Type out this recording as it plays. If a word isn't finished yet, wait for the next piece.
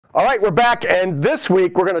All right, we're back, and this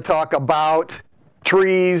week we're going to talk about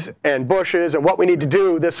trees and bushes and what we need to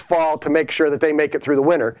do this fall to make sure that they make it through the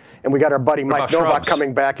winter. And we got our buddy Mike Novak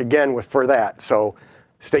coming back again for that. So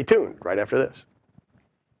stay tuned right after this.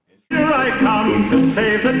 Here I come to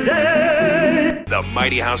save the day. The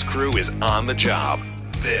Mighty House crew is on the job.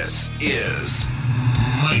 This is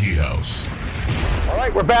Mighty House. All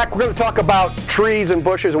right, we're back. We're going to talk about trees and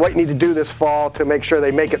bushes and what you need to do this fall to make sure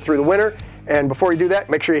they make it through the winter. And before you do that,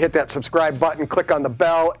 make sure you hit that subscribe button, click on the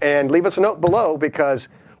bell, and leave us a note below because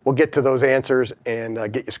we'll get to those answers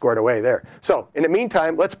and get you squared away there. So, in the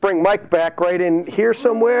meantime, let's bring Mike back right in here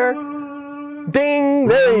somewhere. Ding!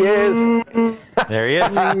 There he is. There he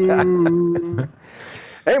is.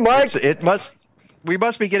 Hey, Mike. We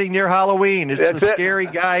must be getting near Halloween. It's the scary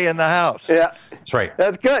guy in the house. Yeah, that's right.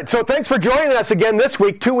 That's good. So thanks for joining us again this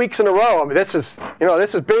week, 2 weeks in a row. I mean, this is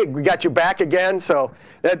big. We got you back again, so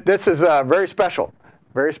this is very special.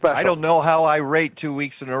 Very special. I don't know how I rate 2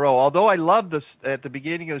 weeks in a row, although I love this at the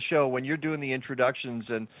beginning of the show when you're doing the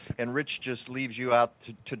introductions and Rich just leaves you out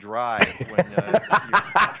to dry when you're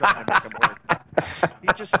trying to make him work. He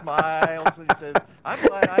just smiles and he says, I'm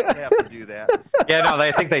glad I don't have to do that. Yeah, no,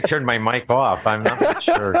 I think they turned my mic off. I'm not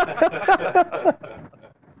sure.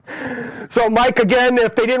 So, Mike, again,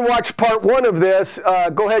 if they didn't watch part one of this,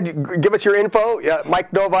 go ahead, give us your info,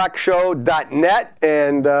 MikeNovakShow.net,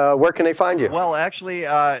 and where can they find you? Well, actually,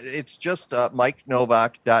 it's just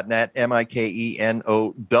MikeNovak.net,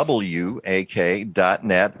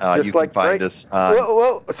 MikeNowak.net. You can find us.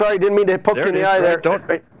 Whoa, sorry, didn't mean to poke you in the eye there.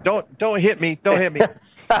 Don't hit me. Don't hit me.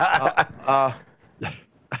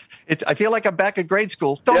 I feel like I'm back at grade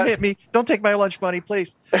school. Don't hit me. Don't take my lunch money,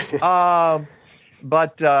 please.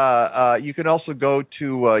 But you can also go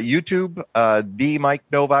to YouTube, The Mike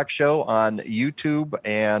Novak Show on YouTube.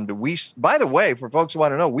 And by the way, for folks who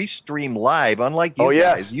want to know, we stream live, unlike you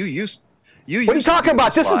guys. You used What are you talking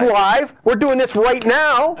about? This is live. We're doing this right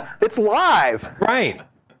now. It's live. Right.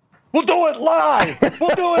 We'll do it live.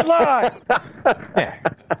 Yeah.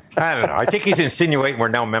 I don't know. I think he's insinuating we're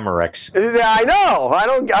now Memorex. Yeah, I know. I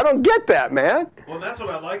don't get that, man. Well, that's what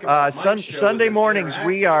I like about Sunday mornings.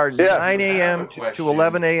 We are 9 a.m. to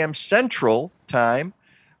 11 a.m. Central Time.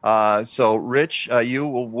 So, Rich, you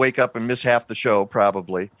will wake up and miss half the show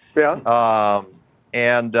probably. Yeah.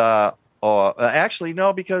 Actually,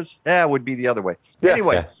 no, because it would be the other way. Yeah.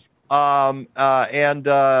 Anyway. Yeah.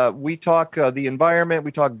 We talk the environment,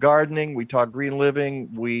 we talk gardening, we talk green living,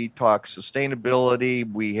 we talk sustainability.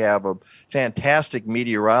 We have a fantastic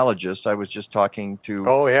meteorologist. I was just talking to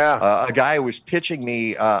a guy who was pitching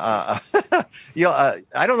me. I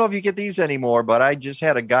don't know if you get these anymore, but I just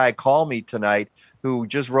had a guy call me tonight who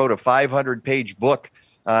just wrote a 500-page book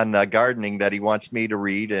on gardening that he wants me to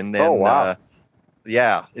read. And then,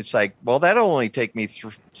 yeah, it's like, well, that'll only take me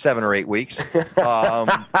 7 or 8 weeks.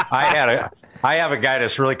 I have a guy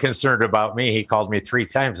that's really concerned about me. He called me 3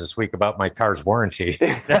 times this week about my car's warranty.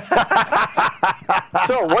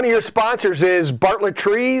 So one of your sponsors is Bartlett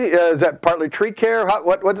Tree. Is that Bartlett Tree Care?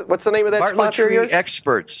 What's the name of that Bartlett sponsor? Tree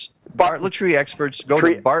Experts. Bartlett Tree Experts. Go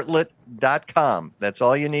to Bartlett.com. That's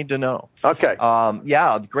all you need to know. Okay.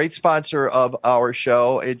 Great sponsor of our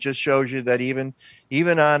show. It just shows you that even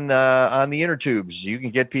on the inner tubes, you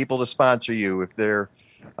can get people to sponsor you if they're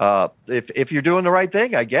if you're doing the right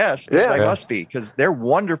thing, I guess. I must be, because they're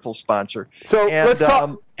wonderful sponsor. So let's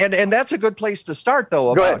talk. And that's a good place to start,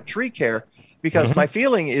 though, about tree care, because my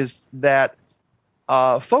feeling is that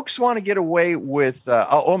folks want to get away with.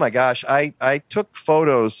 Oh my gosh, I took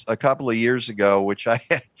photos a couple of years ago, which I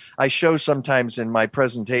show sometimes in my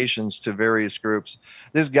presentations to various groups.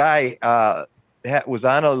 This guy was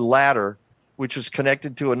on a ladder, which was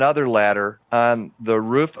connected to another ladder on the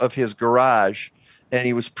roof of his garage, and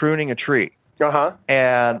he was pruning a tree.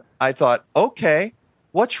 And I thought, okay,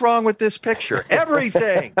 what's wrong with this picture?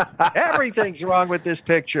 Everything. Everything's wrong with this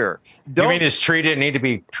picture. You mean his tree didn't need to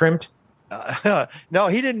be trimmed? No,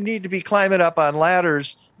 he didn't need to be climbing up on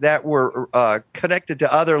ladders that were connected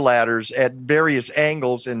to other ladders at various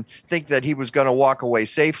angles and think that he was going to walk away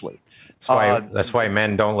safely. That's why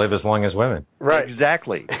men don't live as long as women. Right.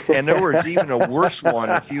 Exactly. And there was even a worse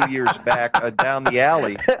one a few years back down the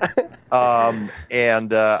alley.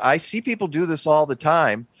 I see people do this all the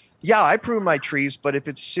time. Yeah, I prune my trees, but if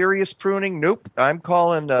it's serious pruning, nope. I'm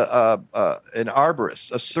calling an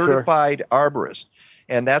arborist, a certified arborist.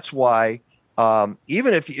 And that's why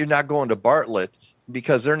even if you're not going to Bartlett,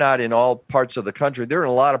 because they're not in all parts of the country, they're in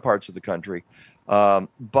a lot of parts of the country.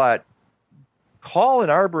 But call an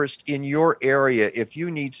arborist in your area if you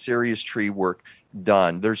need serious tree work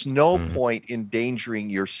done. There's no point in endangering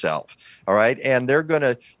yourself. All right. And they're going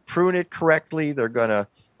to prune it correctly. They're going to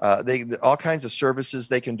all kinds of services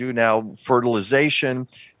they can do now, fertilization,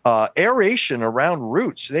 aeration around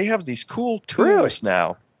roots. They have these cool tools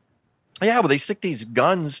now. Yeah, well, they stick these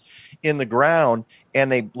guns in the ground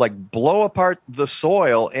and they like blow apart the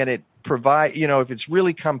soil, and it provide, if it's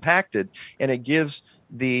really compacted, and it gives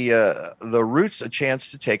the roots a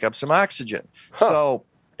chance to take up some oxygen. So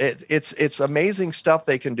it's amazing stuff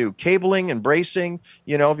they can do. Cabling and bracing,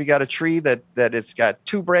 if you got a tree that it's got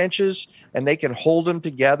 2 branches and they can hold them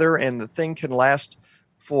together, and the thing can last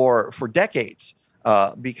for decades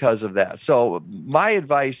because of that. So my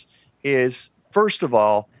advice is, first of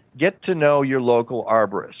all, get to know your local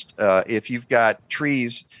arborist. If you've got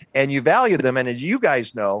trees and you value them, and as you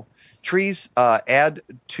guys know, trees add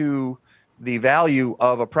to the value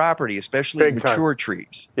of a property, especially mature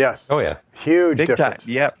trees. Yes. Oh, yeah. Huge Big difference.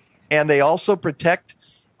 time. Yeah. And they also protect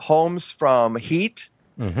homes from heat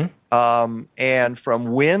and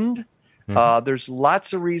from wind. There's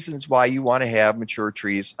lots of reasons why you want to have mature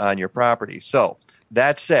trees on your property. So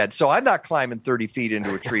that said, I'm not climbing 30 feet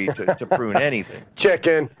into a tree to prune anything.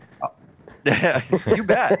 Chicken. You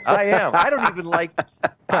bet. I am. I don't even like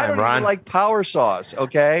power saws.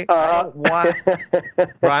 Okay. I don't want.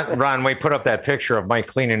 Ron, we put up that picture of Mike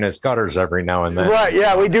cleaning his gutters every now and then. Right.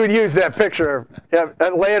 Yeah, we do use that picture. Yeah,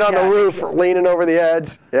 laying on the roof, leaning over the edge.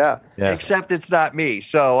 Yeah. Yes. Except it's not me.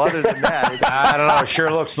 So other than that, I don't know. It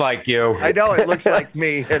sure looks like you. I know it looks like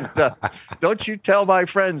me. And don't you tell my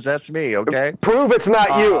friends that's me. Okay. Prove it's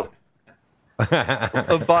not you.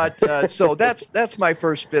 But so that's my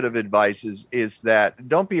first bit of advice is that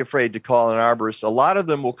don't be afraid to call an arborist. A lot of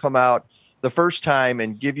them will come out the first time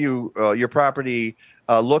and give you your property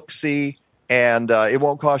look-see, and it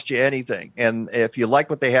won't cost you anything. And if you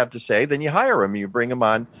like what they have to say, then you hire them. You bring them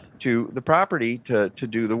on to the property to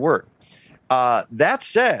do the work. That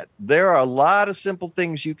said, there are a lot of simple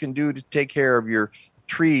things you can do to take care of your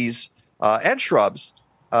trees and shrubs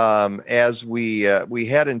as we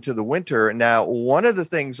head into the winter. Now, one of the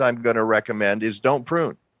things I'm going to recommend is don't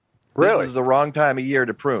prune. Really? This is the wrong time of year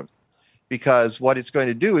to prune, because what it's going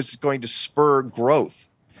to do is it's going to spur growth.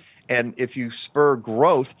 And if you spur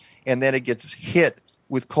growth and then it gets hit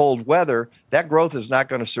with cold weather, that growth is not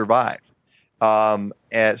going to survive. And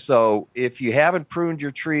so if you haven't pruned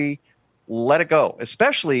your tree, let it go,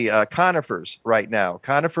 especially conifers right now.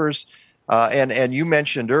 Conifers. And you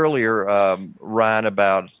mentioned earlier, Ron,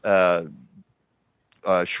 about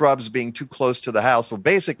shrubs being too close to the house. Well,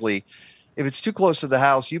 basically, if it's too close to the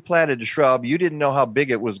house, you planted a shrub, you didn't know how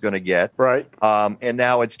big it was going to get. Right. And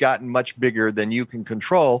now it's gotten much bigger than you can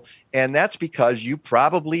control. And that's because you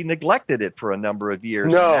probably neglected it for a number of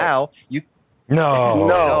years. No. And now you.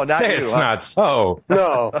 No, not say you, it's huh? not so.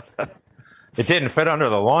 No. It didn't fit under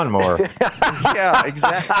the lawnmower. Yeah,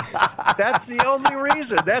 exactly. That's the only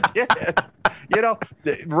reason. That's it.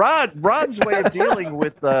 Ron's way of dealing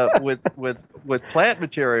with plant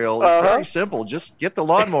material is very simple. Just get the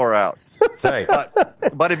lawnmower out. Say,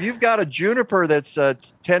 But if you've got a juniper that's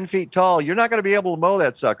 10 feet tall, you're not going to be able to mow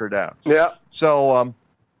that sucker down. Yeah. So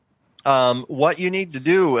what you need to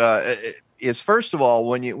do is, first of all,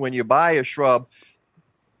 when you buy a shrub,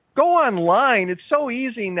 go online. It's so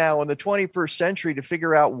easy now in the 21st century to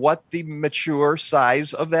figure out what the mature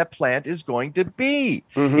size of that plant is going to be.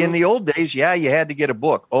 In the old days, you had to get a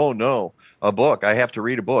book. Oh, no, a book. I have to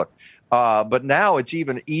read a book. But now it's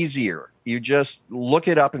even easier. You just look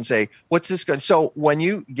it up and say, what's this going to? So when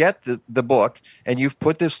you get the book and you've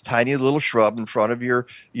put this tiny little shrub in front of your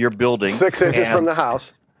building. 6 inches from the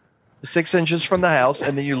house. 6 inches from the house,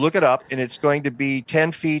 and then you look it up, and it's going to be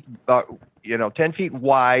 10 feet 10 feet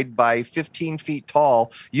wide by 15 feet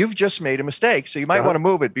tall, you've just made a mistake. So you might want to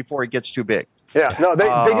move it before it gets too big. Yeah, no, they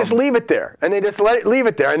just leave it there, and they just leave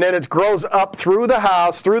it there, and then it grows up through the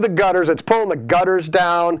house, through the gutters. It's pulling the gutters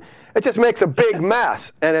down. It just makes a big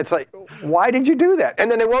mess, and it's like, why did you do that? And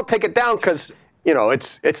then they won't take it down because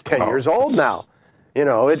it's 10 years old now.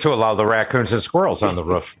 It's to allow the raccoons and squirrels on the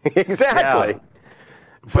roof. Exactly. Yeah.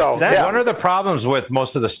 So One of the problems with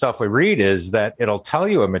most of the stuff we read is that it'll tell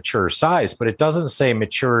you a mature size, but it doesn't say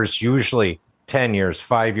matures usually 10 years,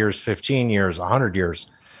 5 years, 15 years, 100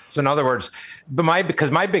 years. So in other words,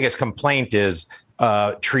 because my biggest complaint is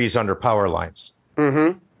trees under power lines.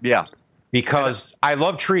 Mm-hmm. Yeah. Because I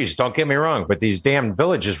love trees, don't get me wrong, but these damn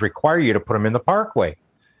villages require you to put them in the parkway.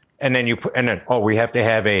 And then we have to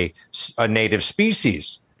have a native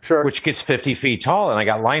species. Sure. Which gets 50 feet tall, and I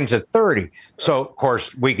got lines at 30. So, of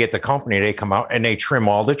course, we get the company. They come out and they trim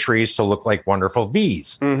all the trees to look like wonderful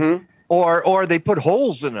V's. Mm-hmm. Or they put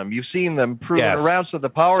holes in them. You've seen them pruning around so the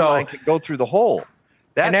power line can go through the hole.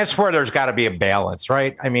 And that's where there's got to be a balance,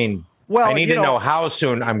 right? I mean, I need to know how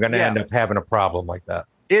soon I'm going to end up having a problem like that.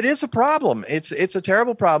 It is a problem. It's a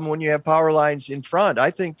terrible problem when you have power lines in front.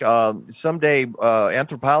 I think someday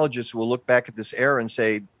anthropologists will look back at this era and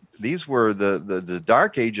say, these were the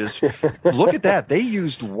dark ages. Look at that. They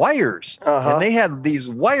used wires, and they had these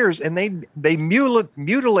wires, and they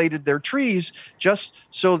mutilated their trees just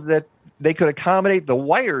so that they could accommodate the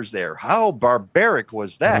wires there. How barbaric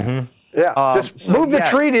was that? Mm-hmm. Yeah, just move the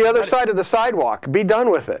tree to the other side of the sidewalk. Be done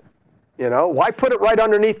with it. You know, why put it right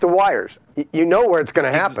underneath the wires? You know where it's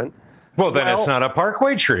going to happen. Well, then it's not a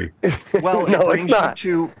parkway tree. Well, No, it brings it's not.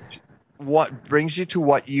 you to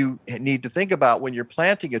what you need to think about when you're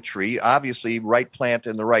planting a tree. Obviously, right plant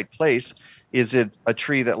in the right place. Is it a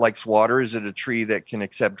tree that likes water? Is it a tree that can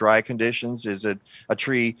accept dry conditions? Is it a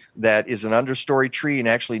tree that is an understory tree and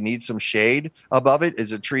actually needs some shade above it?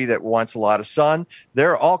 Is it a tree that wants a lot of sun?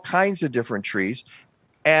 There are all kinds of different trees.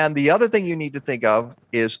 And the other thing you need to think of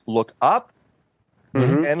is look up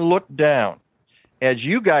and look down. As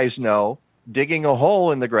you guys know, digging a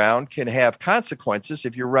hole in the ground can have consequences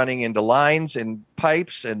if you're running into lines and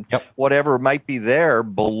pipes and whatever might be there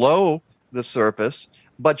below the surface.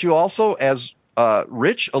 But you also, as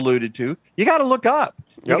Rich alluded to, you got to look up.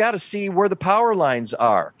 You got to see where the power lines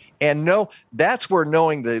are. And that's where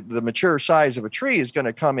knowing the mature size of a tree is going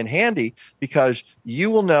to come in handy, because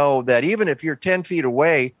you will know that even if you're 10 feet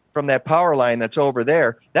away from that power line that's over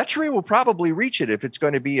there, that tree will probably reach it if it's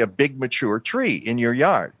going to be a big mature tree in your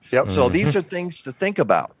yard. So these are things to think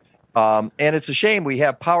about. And it's a shame we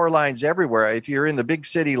have power lines everywhere. If you're in the big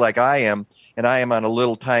city like I am, and I am on a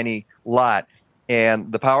little tiny lot,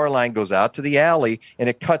 and the power line goes out to the alley and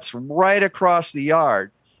it cuts right across the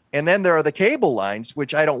yard. And then there are the cable lines,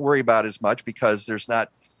 which I don't worry about as much because there's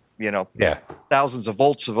not, thousands of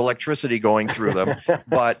volts of electricity going through them,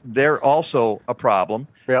 but they're also a problem.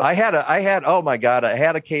 I had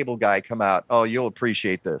a cable guy come out. Oh, you'll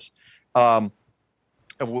appreciate this.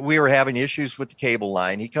 We were having issues with the cable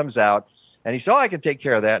line. He comes out and he said, I can take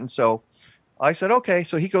care of that. And so I said, okay.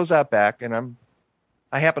 So he goes out back, and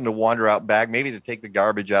I happen to wander out back, maybe to take the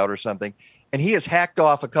garbage out or something. And he has hacked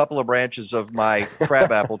off a couple of branches of my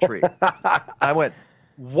crabapple tree. I went,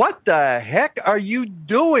 what the heck are you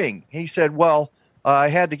doing? He said, well, I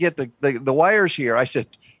had to get the wires here. I said,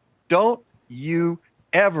 don't you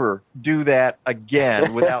ever do that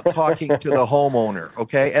again without talking to the homeowner,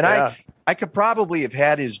 okay? And I could probably have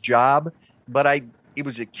had his job, but he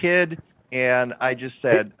was a kid, and I just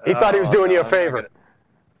said... He thought he was doing you a favor.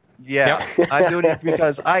 I'm doing it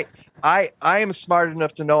because I am smart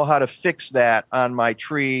enough to know how to fix that on my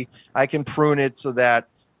tree. I can prune it so that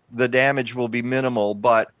the damage will be minimal.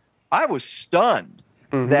 But I was stunned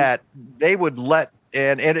that they would let,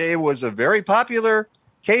 and it was a very popular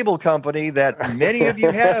cable company that many of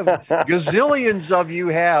you have, gazillions of you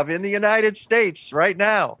have in the United States right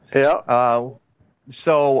now.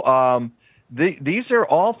 These are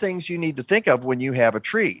all things you need to think of when you have a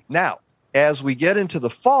tree. Now, as we get into the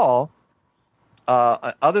fall,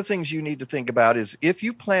 other things you need to think about is if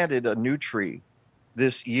you planted a new tree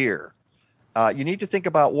this year, you need to think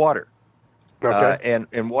about water.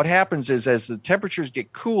 And what happens is as the temperatures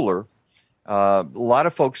get cooler, a lot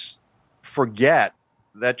of folks forget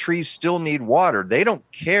that trees still need water. They don't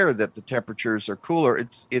care that the temperatures are cooler.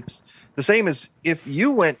 It's the same as if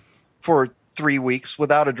you went for 3 weeks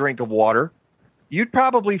without a drink of water. You'd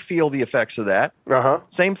probably feel the effects of that.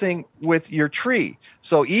 Same thing with your tree.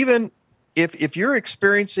 So even if you're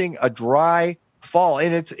experiencing a dry fall,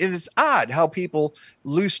 and it's odd how people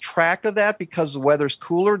lose track of that because the weather's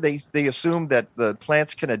cooler. They assume that the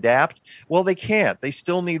plants can adapt. Well, they can't. They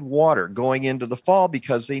still need water going into the fall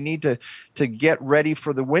because they need to get ready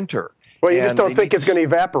for the winter. Well, you just don't think it's going to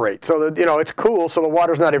evaporate. So that, it's cool, so the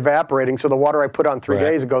water's not evaporating. So the water I put on 3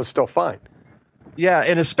 days ago is still fine. Yeah,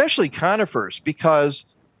 and especially conifers, because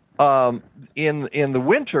in the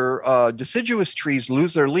winter, deciduous trees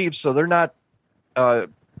lose their leaves, so they're not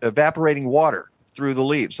evaporating water through the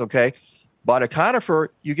leaves, okay? But a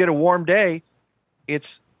conifer, you get a warm day,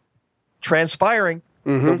 it's transpiring,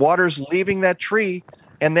 the water's leaving that tree,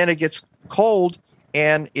 and then it gets cold,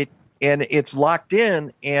 and it's locked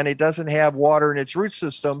in, and it doesn't have water in its root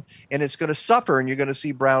system, and it's going to suffer, and you're going to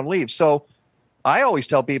see brown leaves. So I always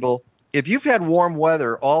tell people, if you've had warm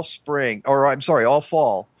weather all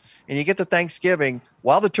fall, and you get to Thanksgiving,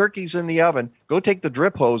 while the turkey's in the oven, go take the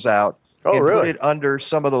drip hose out put it under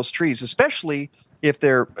some of those trees, especially if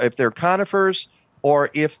they're conifers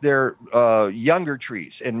or if they're younger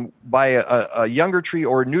trees. And by a younger tree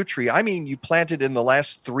or a new tree, I mean you planted in the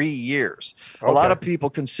last 3 years. A lot of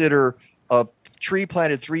people consider a tree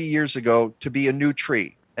planted 3 years ago to be a new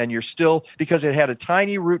tree. and you're still, because it had a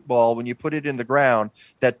tiny root ball when you put it in the ground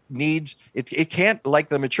that needs, it can't, like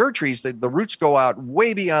the mature trees, the roots go out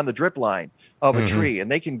way beyond the drip line of a tree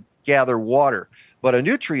and they can gather water. But a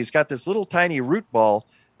new tree's got this little tiny root ball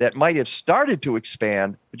that might have started to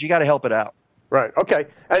expand, but you got to help it out. Right. Okay.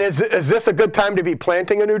 And is this a good time to be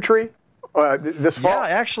planting a new tree this fall? Yeah,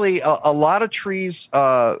 actually, a lot of trees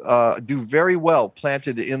do very well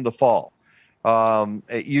planted in the fall.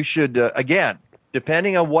 You should, again,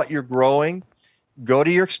 depending on what you're growing, go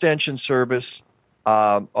to your extension service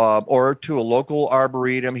or to a local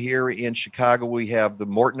arboretum. Here in Chicago, we have the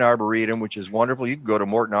Morton Arboretum, which is wonderful. You can go to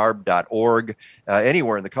mortonarb.org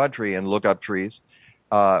anywhere in the country and look up trees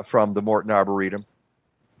from the Morton Arboretum.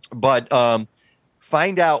 But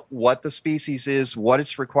find out what the species is, what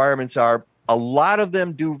its requirements are. A lot of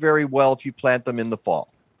them do very well if you plant them in the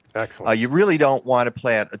fall. Excellent. You really don't want to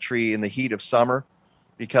plant a tree in the heat of summer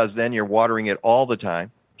because then you're watering it all the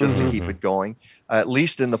time just to keep it going. At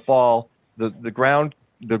least in the fall, the ground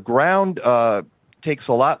takes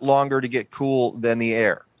a lot longer to get cool than the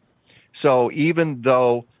air. So even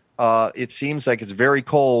though it seems like it's very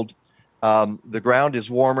cold, the ground is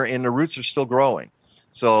warmer and the roots are still growing.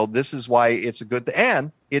 So this is why it's a good thing.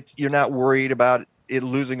 And you're not worried about it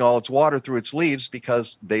losing all its water through its leaves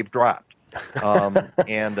because they've dropped. So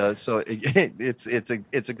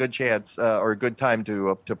it's a good chance or a good time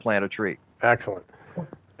to plant a tree. Excellent.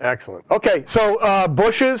 Okay, so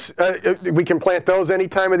bushes, we can plant those any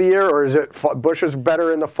time of the year, or is it bushes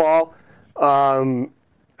better in the fall?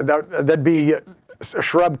 That'd be a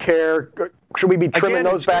shrub care. Should we be trimming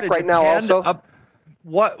those back right now also?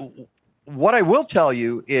 What I will tell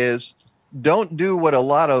you is don't do what a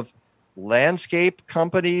lot of landscape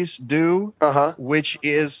companies do, which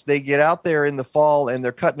is they get out there in the fall and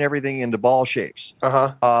they're cutting everything into ball shapes.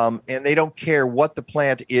 And they don't care what the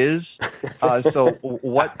plant is. So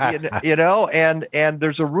what, and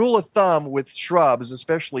there's a rule of thumb with shrubs,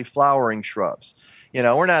 especially flowering shrubs.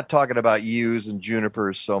 We're not talking about yews and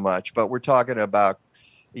junipers so much, but we're talking about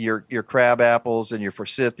your crab apples and your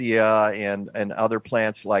forsythia and other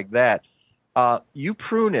plants like that. You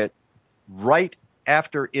prune it right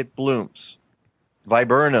after it blooms.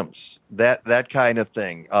 Viburnums, that kind of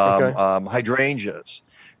thing. Hydrangeas.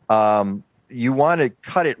 You want to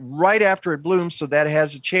cut it right after it blooms so that it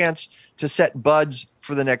has a chance to set buds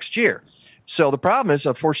for the next year. So the problem is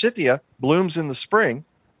a forsythia blooms in the spring.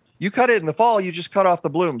 You cut it in the fall, you just cut off the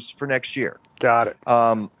blooms for next year. Got it.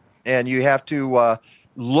 And you have to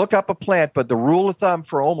look up a plant, but the rule of thumb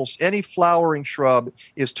for almost any flowering shrub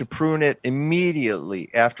is to prune it immediately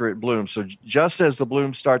after it blooms. So just as the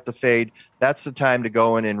blooms start to fade, that's the time to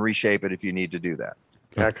go in and reshape it if you need to do that.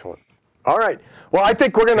 Excellent. All right. Well, I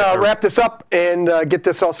think we're going to wrap this up and get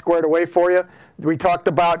this all squared away for you. We talked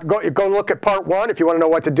about, go look at part 1 if you want to know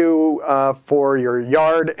what to do for your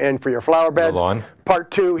yard and for your flower beds.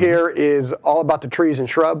 Part 2 here is all about the trees and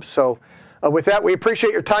shrubs. So with that, we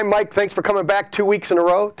appreciate your time, Mike. Thanks for coming back 2 weeks in a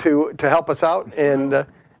row to help us out. And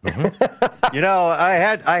I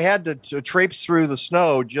had to traipse through the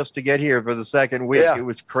snow just to get here for the second week. Yeah. It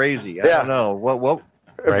was crazy. I don't know what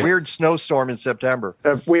weird snowstorm in September.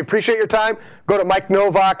 We appreciate your time. Go to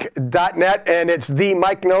MikeNovak.net, and it's the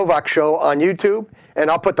Mike Novak Show on YouTube. And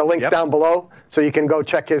I'll put the links down below so you can go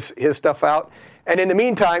check his stuff out. And in the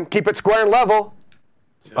meantime, keep it square and level.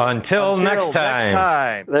 Until next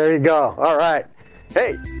time. There you go. All right.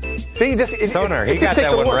 Hey, see, Sonar, he got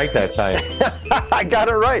that one right that time. I got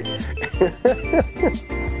it right.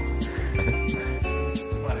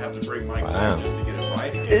 Might have to bring Mike just to get it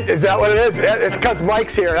right. Is that what it is? It's because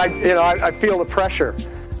Mike's here. I feel the pressure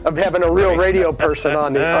of having a real radio person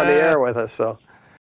on the air with us. So.